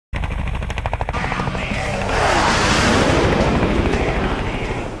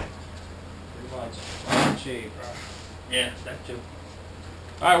That too.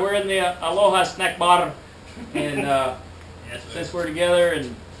 All right, we're in the Aloha snack bar, and Yes, since we're together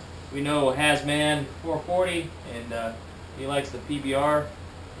and we know Hazman440, and he likes the PBR, we're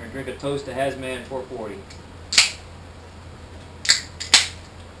gonna drink a toast to Hazman440.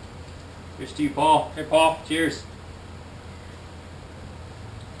 Here's to you, Paul. Hey, Paul. Cheers.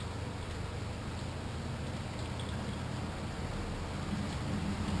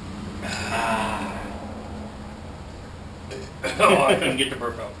 Oh, I couldn't get the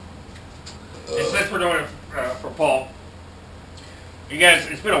burp out. And since we're doing it for Paul, you guys,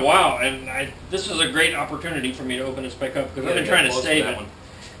 it's been a while, and this is a great opportunity for me to open this back up because I've been trying to save it.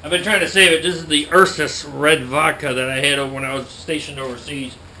 I've been trying to save it. This is the Ursus red vodka that I had when I was stationed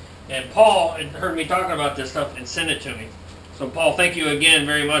overseas. And Paul had heard me talking about this stuff and sent it to me. So Paul, thank you again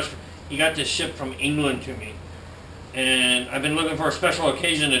very much. He got this shipped from England to me. And I've been looking for a special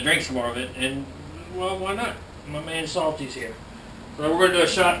occasion to drink some more of it. And, well, why not? My man Salty's here. So we're going to do a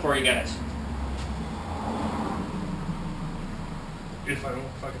shot for you guys. If I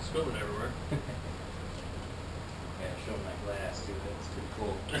can spill it everywhere. Yeah, show him that glass, too. That's pretty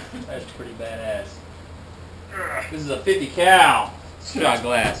cool. That's pretty badass. This is a 50 cal shot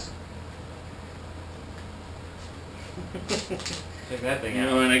glass. Check that thing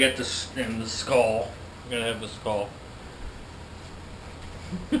out. And I got this and the skull. I'm going to have the skull.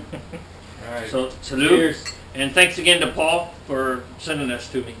 Alright. So, salute. Cheers. And thanks again to Paul for sending this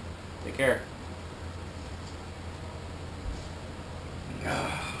to me. Take care.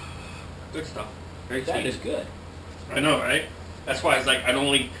 Good stuff. Very That sweet. is good. I know, right? That's why it's like I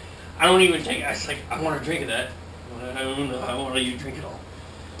don't even take it. It's like I want to drink of that. I don't know. I want you to drink it all.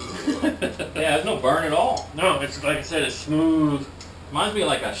 Yeah, there's no burn at all. No, it's like I said, it's smooth. Reminds me of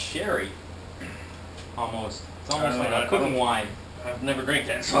like a sherry. Almost. It's almost like a cooking wine. I've never drank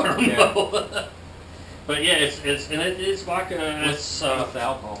that, so I don't Yeah. know. But yeah, it's vodka. What's the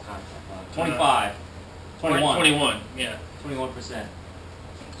alcohol content? 25. 21. 21. Yeah. 21%.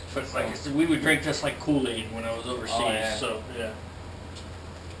 But like I said, we would drink just like Kool-Aid when I was overseas. Oh, yeah. So yeah.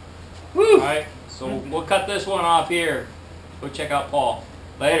 Woo! Alright, so we'll cut this one off here. Go check out Paul.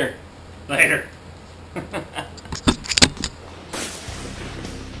 Later. Later.